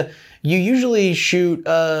social media, you usually shoot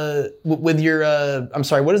with your, I'm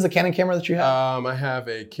sorry, what is the Canon camera that you have? I have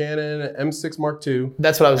a Canon M6 Mark II.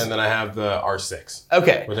 That's what I was. And then I have the R6.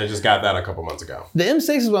 Okay. Which I just got that a couple months ago. The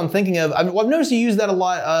M6 is what I'm thinking of. I've noticed you use that a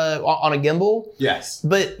lot on a gimbal. Yes.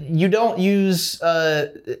 But you don't use,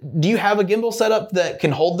 do you have a gimbal setup that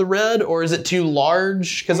can hold the Red, or is it too large?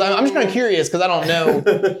 Because I'm just kind of curious because I don't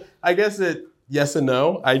know. I guess yes and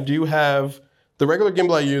no. I do have the regular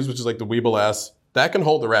gimbal I use, which is like the Weeble S, that can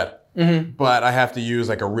hold the Red. But I have to use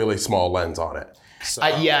like a really small lens on it. So,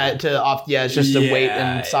 it's just a weight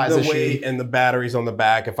and size issue. The weight and the batteries on the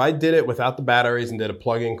back. If I did it without the batteries and did a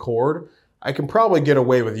plug-in cord, I can probably get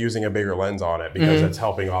away with using a bigger lens on it because it's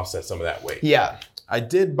helping offset some of that weight. Yeah. I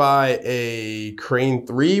did buy a Crane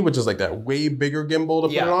 3, which is like that way bigger gimbal to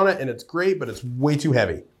put it on it, and it's great, but it's way too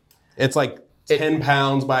heavy. It's like 10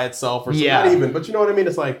 pounds by itself or something. Not even, but you know what I mean?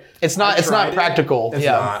 It's like... It's not practical. It's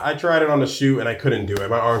not. I tried it on the shoot and I couldn't do it.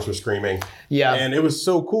 My arms were screaming. Yeah. And it was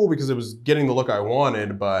so cool because it was getting the look I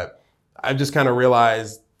wanted, but I just kind of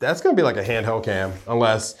realized that's going to be like a handheld cam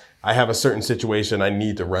unless I have a certain situation I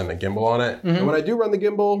need to run the gimbal on it. And when I do run the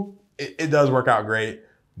gimbal, it does work out great,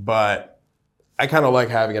 but I kind of like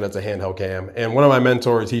having it as a handheld cam. And one of my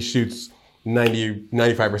mentors, he shoots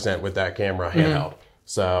 95% with that camera handheld.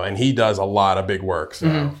 So, and he does a lot of big work.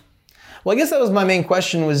 So, well, I guess that was my main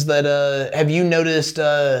question was that, have you noticed,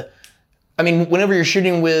 I mean, whenever you're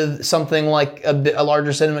shooting with something like a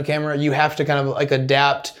larger cinema camera, you have to kind of like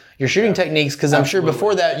adapt your shooting techniques, because I'm sure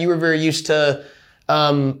before that you were very used to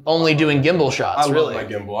only doing gimbal shots. I love my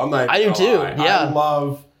gimbal. I do too. Yeah. I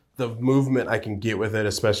love the movement I can get with it,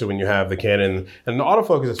 especially when you have the Canon and the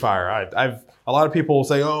autofocus is fire. I've a lot of people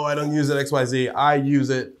say, "Oh, I don't use it XYZ." I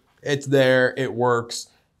use it. It's there. It works.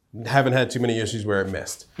 Haven't had too many issues where it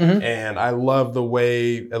missed. And I love the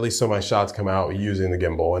way at least some of my shots come out using the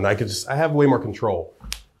gimbal, and I have way more control.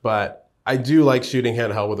 But I do like shooting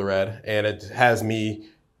handheld with the Red, and it has me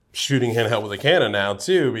shooting handheld with a Canon now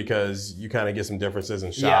too, because you kind of get some differences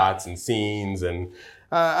in shots and scenes, and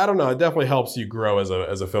I don't know, it definitely helps you grow as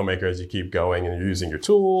a filmmaker as you keep going and you're using your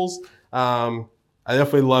tools. I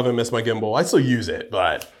definitely love and miss my gimbal. I still use it,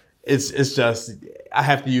 but it's just I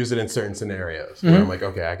have to use it in certain scenarios where I'm like,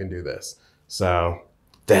 okay, I can do this. So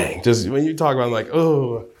dang, just when you talk about it, I'm like,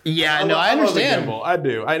 oh yeah, I understand. Gimbal. I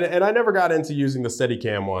do. And I never got into using the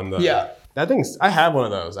Steadicam one. That thing's, I have one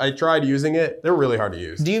of those. I tried using it. They're really hard to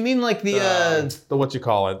use. Do you mean like the what you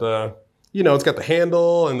call it? It's got the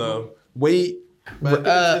handle and the weight.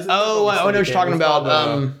 I know what you're talking about.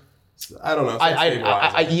 I don't know. I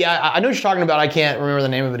know what you're talking about. I can't remember the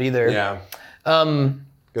name of it either. Yeah.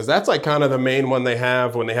 Because that's like kind of the main one they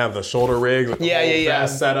have when they have the shoulder rig with the whole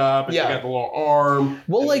vest set up, and you got the little arm.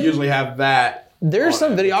 Well, like, you usually have that. There are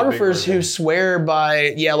some videographers who swear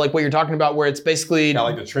by, like what you're talking about, where it's basically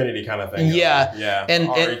like the Trinity kind of thing. Yeah.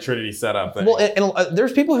 And Trinity setup thing. Well, and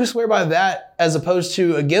there's people who swear by that as opposed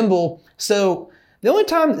to a gimbal. So the only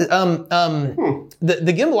time the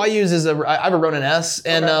gimbal I use is I have a Ronin S,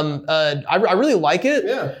 and I really like it.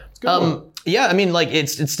 Yeah, it's good. Yeah, I mean, like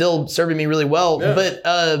it's still serving me really well. Yeah.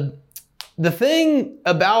 But the thing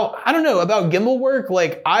about gimbal work,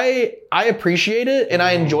 like I appreciate it and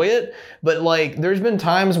I enjoy it, but like there's been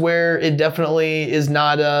times where it definitely is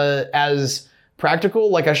not as practical.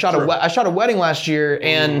 Like I shot a wedding last year,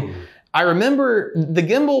 and I remember the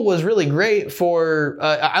gimbal was really great for.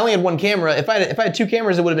 I only had one camera. If I had two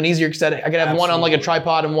cameras, it would have been easier because I could have one on like a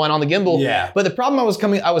tripod and one on the gimbal. Yeah. But the problem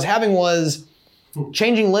I was having was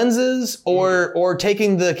changing lenses or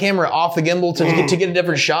taking the camera off the gimbal to get a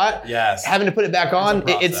different shot. Yes. Having to put it back on.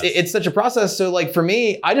 It's such a process. So like for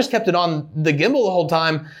me, I just kept it on the gimbal the whole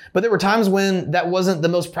time. But there were times when that wasn't the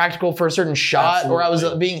most practical for a certain shot, or I was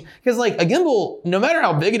because like a gimbal, no matter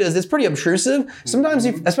how big it is, it's pretty obtrusive. Sometimes,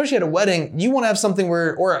 especially at a wedding, you want to have something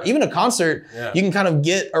where, or even a concert, you can kind of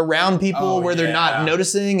get around people where they're not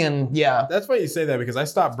noticing. And that's why you say that, because I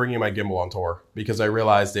stopped bringing my gimbal on tour because I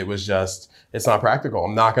realized it's not practical.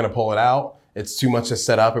 I'm not going to pull it out. It's too much to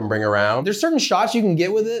set up and bring around. There's certain shots you can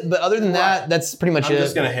get with it, but other than that, that's pretty much it. I'm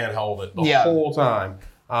just going to handhold it the whole time.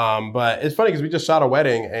 But it's funny because we just shot a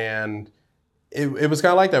wedding, and it was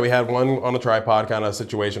kind of like that. We had one on a tripod kind of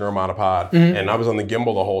situation, or a monopod, and I was on the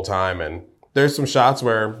gimbal the whole time. And there's some shots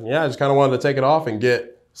where, I just kind of wanted to take it off and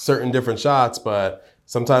get certain different shots, but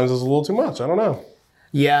sometimes it's a little too much. I don't know.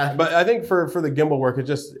 Yeah. But I think for the gimbal work,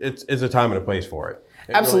 it's a time and a place for it.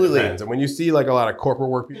 It absolutely really depends. And when you see like a lot of corporate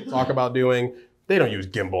work people talk about doing, they don't use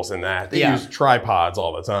gimbals in that. They use tripods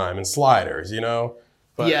all the time and sliders,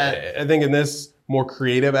 But I think in this more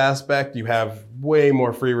creative aspect, you have way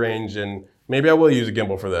more free range, and maybe I will use a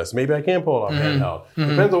gimbal for this. Maybe I can pull it off handheld.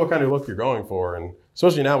 Depends on what kind of look you're going for. And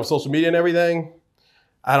especially now with social media and everything,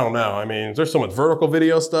 I don't know. I mean, there's so much vertical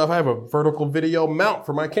video stuff. I have a vertical video mount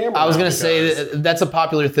for my camera. I was going to say that's a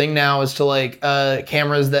popular thing now, is to like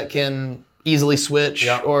cameras that can easily switch,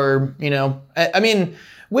 or I mean,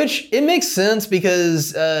 which it makes sense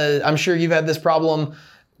because I'm sure you've had this problem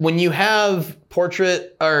when you have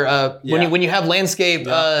portrait or when you have landscape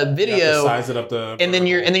video, size it up and then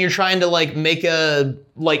you're trying to like take a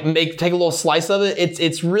little slice of it.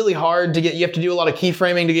 It's really hard to get. You have to do a lot of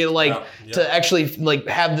keyframing to get to actually like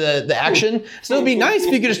have the action. So it'd be nice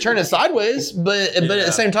if you could just turn it sideways, but at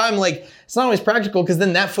the same time, like it's not always practical, because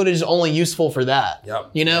then that footage is only useful for that.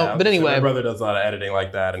 But anyway, my brother does a lot of editing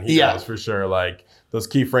like that, and he knows for sure. Like those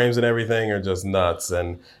keyframes and everything are just nuts,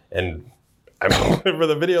 and I mean, for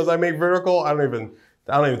the videos I make vertical, I don't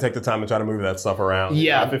even take the time to try to move that stuff around.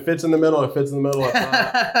 Yeah. If it fits in the middle, it fits in the middle. If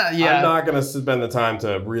not, I'm not going to spend the time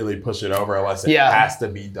to really push it over unless it has to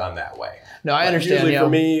be done that way. No, I understand. Usually for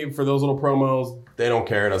me, for those little promos, they don't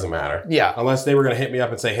care. It doesn't matter. Yeah. Unless they were going to hit me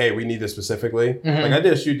up and say, hey, we need this specifically. Like I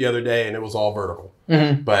did a shoot the other day and it was all vertical.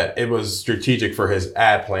 But it was strategic for his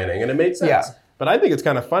ad planning and it made sense. Yeah. But I think it's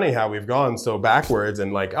kind of funny how we've gone so backwards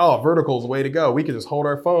and like, oh, vertical is the way to go. We could just hold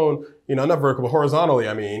our phone, not vertical, but horizontally,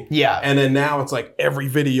 I mean. Yeah. And then now it's like every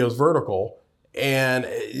video is vertical. And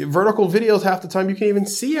vertical videos, half the time, you can't even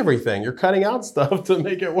see everything. You're cutting out stuff to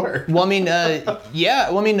make it work. Well, I mean,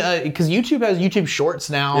 because YouTube has YouTube Shorts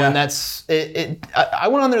now, and that's it. I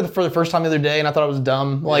went on there for the first time the other day, and I thought it was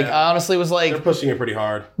dumb. Like, I honestly was like, they're pushing it pretty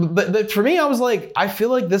hard. But for me, I was like, I feel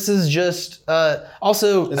like this is just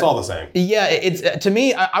also. It's all the same. Yeah, it's to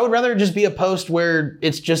me. I would rather just be a post where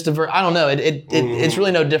it's just I don't know. It's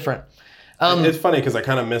really no different. It's funny because I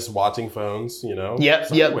kind of miss watching phones.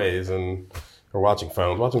 Ways and. Or watching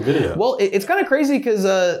videos. Well, it's kind of crazy because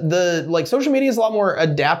the social media is a lot more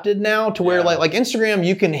adapted now to where like Instagram,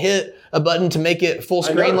 you can hit a button to make it full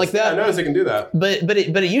screen like that. Yeah, I noticed they can do that. But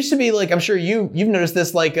it used to be like, I'm sure you've noticed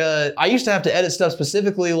this. Like I used to have to edit stuff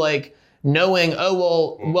specifically like knowing,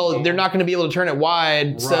 they're not going to be able to turn it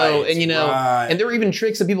wide. So, and there were even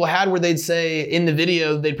tricks that people had where they'd say in the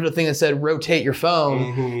video, they'd put a thing that said, rotate your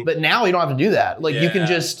phone. But now you don't have to do that. Like you can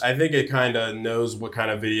just. I think it kind of knows what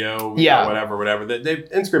kind of video, whatever.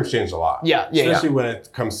 Instagram's changed a lot. Especially when it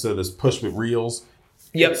comes to this push with Reels.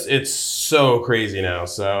 It's so crazy now.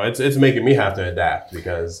 So it's making me have to adapt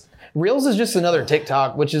because. Reels is just another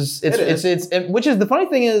TikTok, which is, which is the funny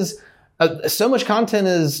thing is, so much content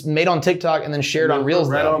is made on TikTok and then shared on Reels.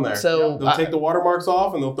 Right on there. So they'll take the watermarks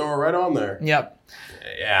off and they'll throw it right on there. Yep.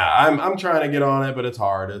 Yeah, I'm trying to get on it, but it's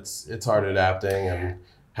hard. It's hard adapting and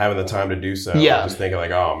having the time to do so. Yeah. I'm just thinking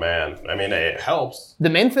like, oh man. I mean, it helps.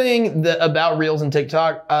 The main thing about Reels and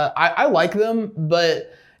TikTok, I like them,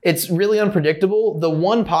 but it's really unpredictable. The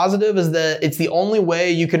one positive is that it's the only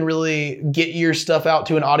way you can really get your stuff out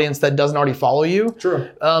to an audience that doesn't already follow you. True.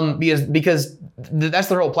 Because that's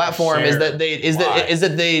their whole platform is that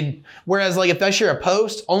they whereas like if I share a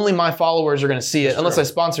post, only my followers are going to see it unless I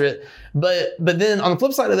sponsor it. But then on the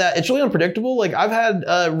flip side of that, it's really unpredictable. Like I've had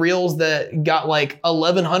reels that got like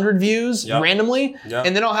 1,100 views randomly,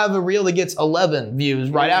 and then I'll have a reel that gets 11 views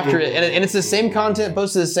right after it, and it's the same content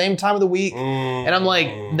posted the same time of the week, and I'm like,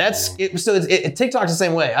 that's it. So TikTok's the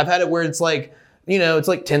same way. I've had it where it's like, it's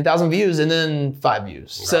like 10,000 views and then 5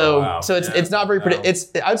 views. So it's not very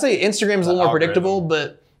I'd say Instagram's a little more predictable,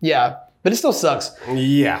 but it still sucks.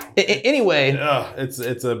 Yeah. Anyway,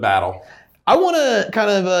 it's a battle. I want to kind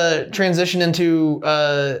of transition into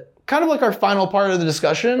kind of like our final part of the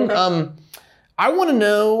discussion. Okay. I want to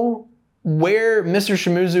know where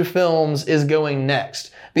Mrshamoozoo Films is going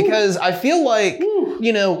next. Because I feel like,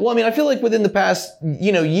 I feel like within the past,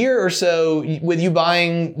 year or so, with you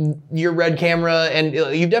buying your Red camera, and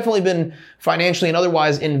you've definitely been financially and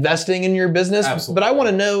otherwise investing in your business. Absolutely. But I want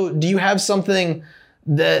to know, do you have something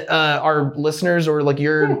that our listeners or like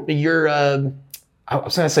your I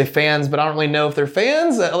was going to say fans, but I don't really know if they're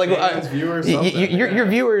fans. Viewers, your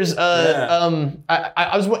viewers.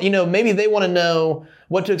 I was, maybe they want to know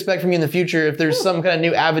what to expect from you in the future if there's some kind of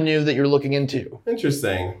new avenue that you're looking into.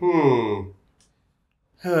 Interesting.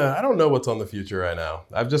 I don't know what's on the future right now.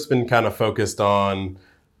 I've just been kind of focused on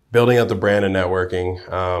building up the brand and networking.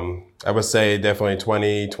 I would say definitely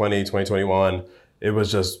 2020, 2021, it was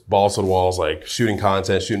just balls to the walls, like shooting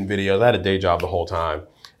content, shooting videos. I had a day job the whole time.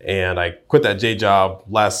 And I quit that day job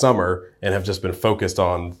last summer and have just been focused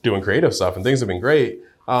on doing creative stuff, and things have been great.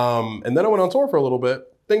 And then I went on tour for a little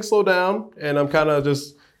bit. Things slowed down, and I'm kind of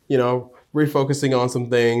just, refocusing on some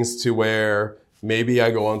things to where maybe I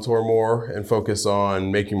go on tour more and focus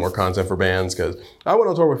on making more content for bands. Because I went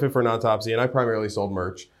on tour with Fit for an Autopsy, and I primarily sold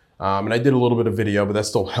merch. And I did a little bit of video, but that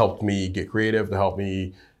still helped me get creative, to help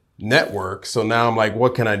me network. So now I'm like,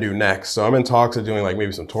 what can I do next? So I'm in talks of doing like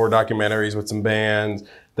maybe some tour documentaries with some bands,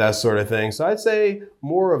 that sort of thing. So I'd say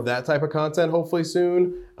more of that type of content, hopefully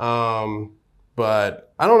soon.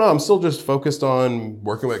 But I don't know. I'm still just focused on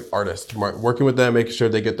working with artists, working with them, making sure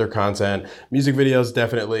they get their content. Music videos,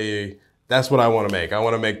 definitely, that's what I want to make. I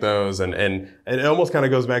want to make those. And it almost kind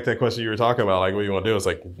of goes back to that question you were talking about, like what you want to do. It's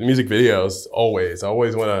like music videos, always. I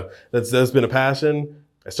always want to, that's been a passion.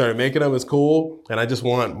 I started making them, it's cool. And I just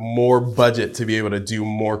want more budget to be able to do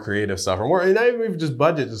more creative stuff. Or more, and not even just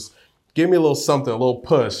budget, just give me a little something, a little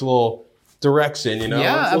push, a little direction, Yeah,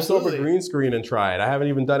 Let's absolutely. throw up a green screen and try it. I haven't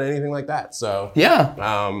even done anything like that. So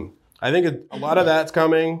I think a lot of that's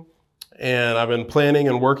coming. And I've been planning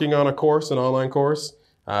and working on an online course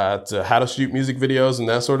to how to shoot music videos and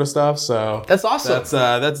that sort of stuff. So that's awesome.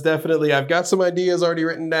 That's definitely, I've got some ideas already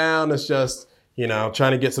written down. It's just,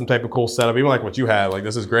 trying to get some type of cool setup, even like what you had. Like,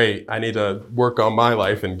 this is great. I need to work on my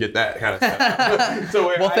life and get that kind of stuff.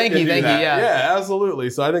 Well, thank you. Yeah, absolutely.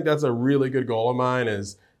 So I think that's a really good goal of mine,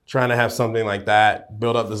 is trying to have something like that,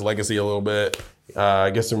 build up this legacy a little bit,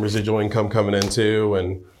 get some residual income coming in too,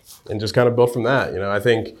 and just kind of build from that. I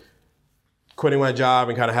think quitting my job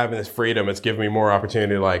and kind of having this freedom, it's given me more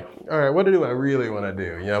opportunity to like, all right, what do I really want to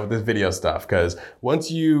do, with this video stuff? Because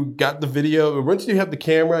once you got the video, or once you have the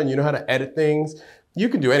camera and you know how to edit things, you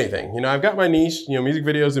can do anything. I've got my niche, music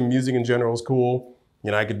videos and music in general is cool.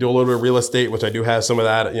 I could do a little bit of real estate, which I do have some of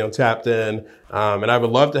that, tapped in. And I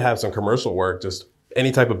would love to have some commercial work, just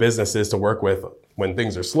any type of businesses to work with when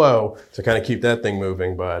things are slow to kind of keep that thing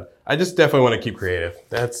moving. But I just definitely want to keep creative.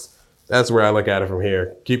 That's where I look at it from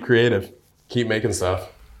here. Keep creative. Keep making stuff.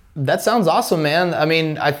 That sounds awesome, man. I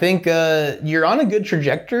mean, I think you're on a good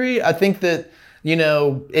trajectory. I think that,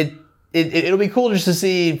 it'll be cool just to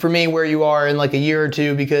see for me where you are in like a year or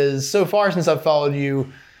two, because so far since I've followed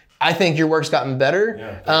you, I think your work's gotten better.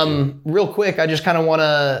 Yeah, real quick, I just kind of want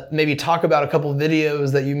to maybe talk about a couple of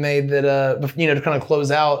videos that you made that, to kind of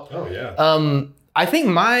close out. Oh, yeah. I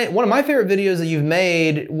think one of my favorite videos that you've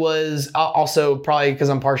made was also probably because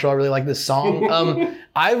I'm partial. I really like this song.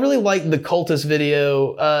 I really like the Cultist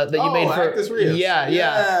video that you made for.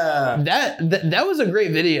 Yeah. That was a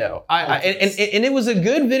great video. And it was a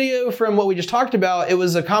good video from what we just talked about. It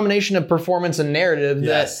was a combination of performance and narrative.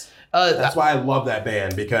 Yes. That's why I love that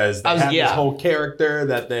band, because they have this whole character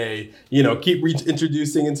that they, keep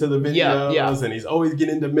introducing into the videos, and he's always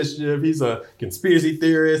getting into mischief. He's a conspiracy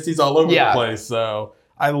theorist. He's all over the place. So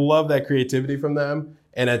I love that creativity from them.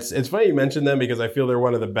 And it's funny you mentioned them, because I feel they're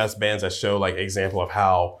one of the best bands that show like example of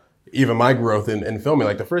how even my growth in filming.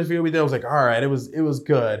 Like the first video we did, I was like, all right, it was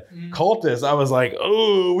good. Cultist, I was like,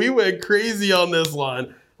 oh, we went crazy on this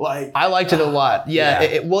one. Like, I liked it a lot. Yeah.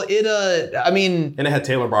 And it had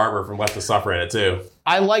Taylor Barber from Left to Suffer in it too.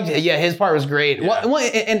 I liked it. Yeah, his part was great. Yeah.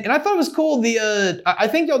 And I thought it was cool. I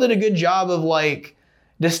think y'all did a good job of like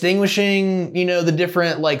distinguishing, the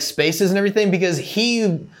different like spaces and everything, because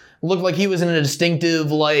he looked like he was in a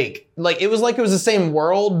distinctive like it was the same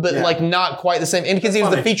world, but like not quite the same. And because he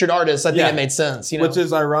was the featured artist, I think it made sense. Which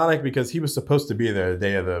is ironic, because he was supposed to be there the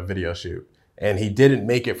day of the video shoot, and he didn't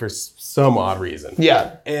make it for some odd reason.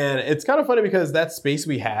 Yeah. And it's kind of funny, because that space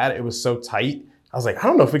we had, it was so tight. I was like, I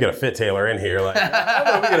don't know if we could have fit Taylor in here. Like, I don't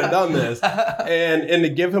know if we could have done this. And to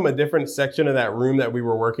give him a different section of that room that we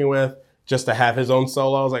were working with, just to have his own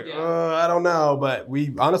solo, I was like, I don't know. But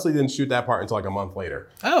we honestly didn't shoot that part until like a month later.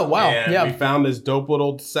 Oh, wow. And we found this dope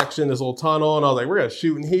little section, this little tunnel. And I was like, we're going to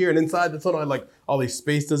shoot in here. And inside the tunnel, I had like all these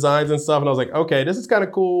space designs and stuff. And I was like, okay, this is kind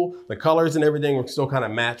of cool. The colors and everything were still kind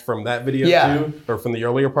of matched from that video too, or from the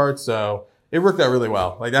earlier parts. So it worked out really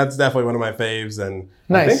well. Like, that's definitely one of my faves. And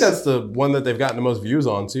I think that's the one that they've gotten the most views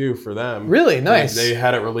on too for them. Really? Nice. They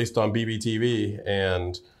had it released on BBTV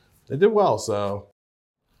and they did well. So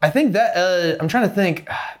I think that, I'm trying to think.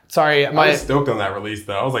 Sorry. I was stoked on that release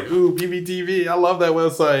though. I was like, ooh, BBTV. I love that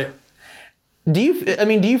website. Do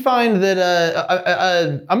you find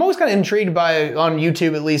that, I'm always kind of intrigued by, on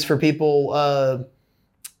YouTube at least, for people,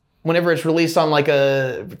 whenever it's released on like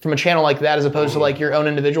from a channel like that, as opposed to like your own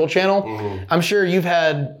individual channel. I'm sure you've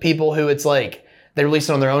had people who it's like, they release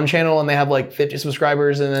it on their own channel and they have like 50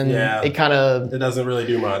 subscribers, and then it doesn't really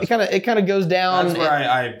do much. It kind of goes down. That's where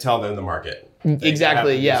I tell them to market.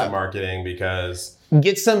 Exactly. Do some marketing, because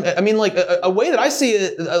get some. I mean, like a way that I see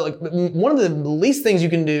it, like one of the least things you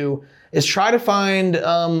can do is try to find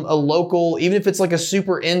a local, even if it's like a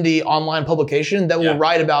super indie online publication that will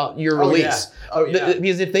write about your release.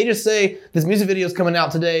 Because if they just say this music video is coming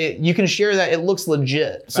out today, you can share that it looks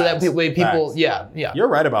legit. So that way people, You're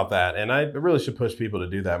right about that. And I really should push people to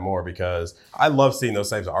do that more, because I love seeing those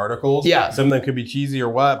types of articles. Yeah. Some of them could be cheesy or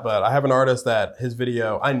what, but I have an artist that his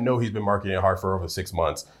video, I know he's been marketing it hard for over 6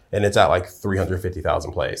 months, and it's at like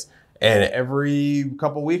 350,000 plays. And every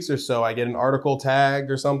couple weeks or so, I get an article tagged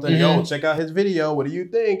or something. Yo, check out his video. What do you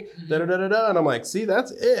think? Da-da-da-da-da. And I'm like, see, that's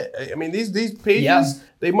it. I mean, these pages,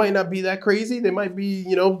 they might not be that crazy. They might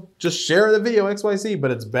be, just sharing the video, XYZ, but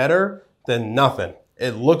it's better than nothing.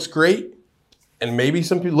 It looks great. And maybe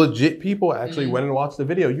some legit people actually went and watched the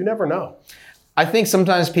video. You never know. I think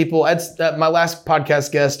sometimes people, my last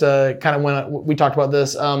podcast guest we talked about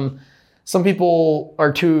this. Some people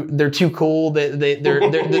are too cool.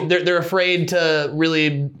 They're afraid to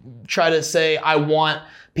really try to say, I want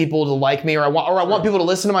people to like me, or I want people to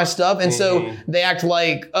listen to my stuff. And so they act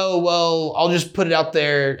like, oh, well, I'll just put it out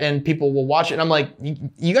there and people will watch it. And I'm like,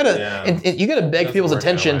 you gotta beg people's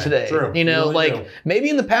attention today. True. Maybe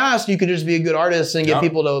in the past you could just be a good artist and get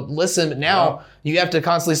people to listen, but now you have to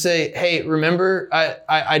constantly say, hey, remember,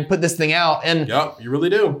 I put this thing out. And you really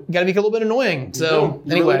do. You gotta be a little bit annoying. So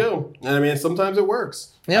you really do. And I mean, sometimes it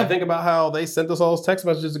works. I think about how they sent us all those text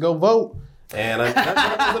messages to go vote. And that's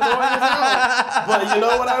as annoying as hell. But you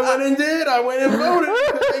know what I went and did? I went and voted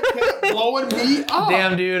because they kept blowing me up.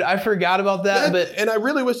 Damn, dude, I forgot about that. And I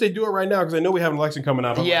really wish they'd do it right now because I know we have an election coming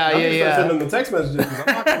up. I'm I'm sending them the text messages because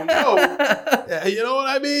I'm not going to know. Yeah, you know what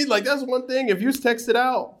I mean? Like, that's one thing. If you text it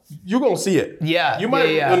out, you're going to see it. Yeah. You might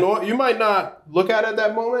you might not look at it at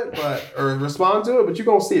that moment or respond to it, but you're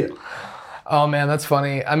going to see it. Oh, man, that's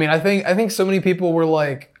funny. I mean, I think so many people were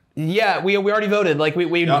like, yeah, we already voted. Like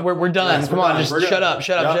we're done. Yes, Come on, just shut up.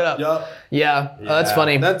 Yeah, that's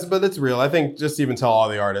funny. But that's real. I think just even tell all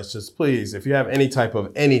the artists, just please, if you have any type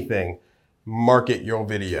of anything, market your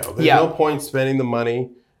video. There's no point spending the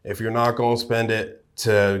money if you're not going to spend it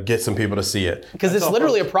to get some people to see it. Because it's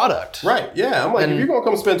literally a product. Right. Yeah. I'm like, if you're going to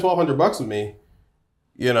come spend $1,200 with me,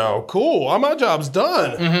 you know, cool. My job's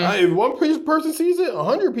done. If one person sees it,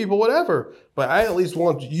 100 people, whatever. But I at least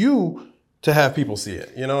want you to have people see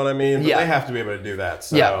it. You know what I mean? But they have to be able to do that.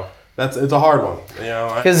 So it's a hard one. You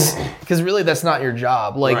know, because really that's not your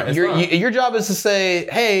job. Like your job is to say,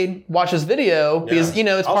 hey, watch this video because you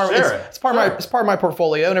know it's part of my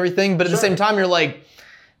portfolio and everything. But at the same time, you're like,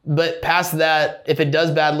 but past that, if it does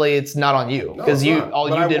badly, it's not on you because all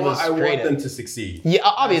you did was create it. I want them to succeed. Yeah,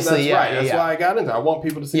 obviously. That's right. That's why I got into it. I want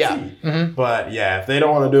people to succeed. But if they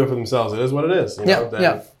don't want to do it for themselves, it is what it is. You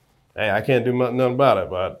know, hey, I can't do nothing about it,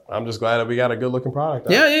 but I'm just glad that we got a good looking product.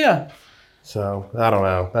 Yeah. So I don't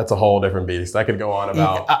know. That's a whole different beast. I could go on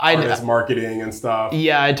about artist marketing and stuff.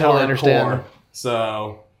 Yeah, I totally understand.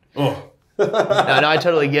 So, no, I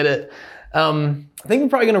totally get it. I think we're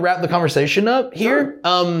probably going to wrap the conversation up here.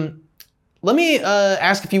 Sure. Let me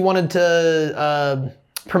ask if you wanted to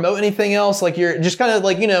promote anything else. Like you're just kind of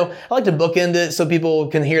like, you know, I like to bookend it so people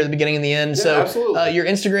can hear the beginning and the end. Yeah, so absolutely. Your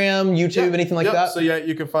Instagram, YouTube, anything like that? So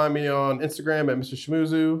you can find me on Instagram at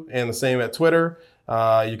Mrshamoozoo and the same at Twitter.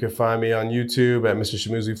 You can find me on YouTube at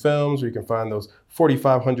Mrshamoozoo Films, where you can find those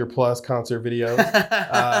 4,500 plus concert videos.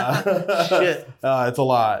 Shit. It's a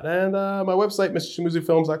lot. And my website,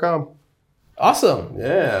 Mrshamoozoo.com. Awesome.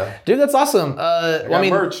 Yeah. Dude, that's awesome. I got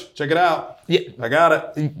merch. Check it out. Yeah. I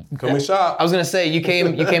got it. Come and shop. I was going to say, you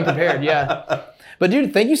came prepared. Yeah. But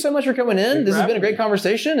dude, thank you so much for coming in. This has been a great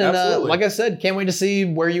conversation. And like I said, can't wait to see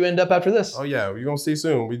where you end up after this. Oh yeah, you're going to see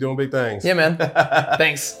soon. We're doing big things. Yeah, man.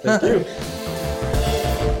 Thanks. Thank you.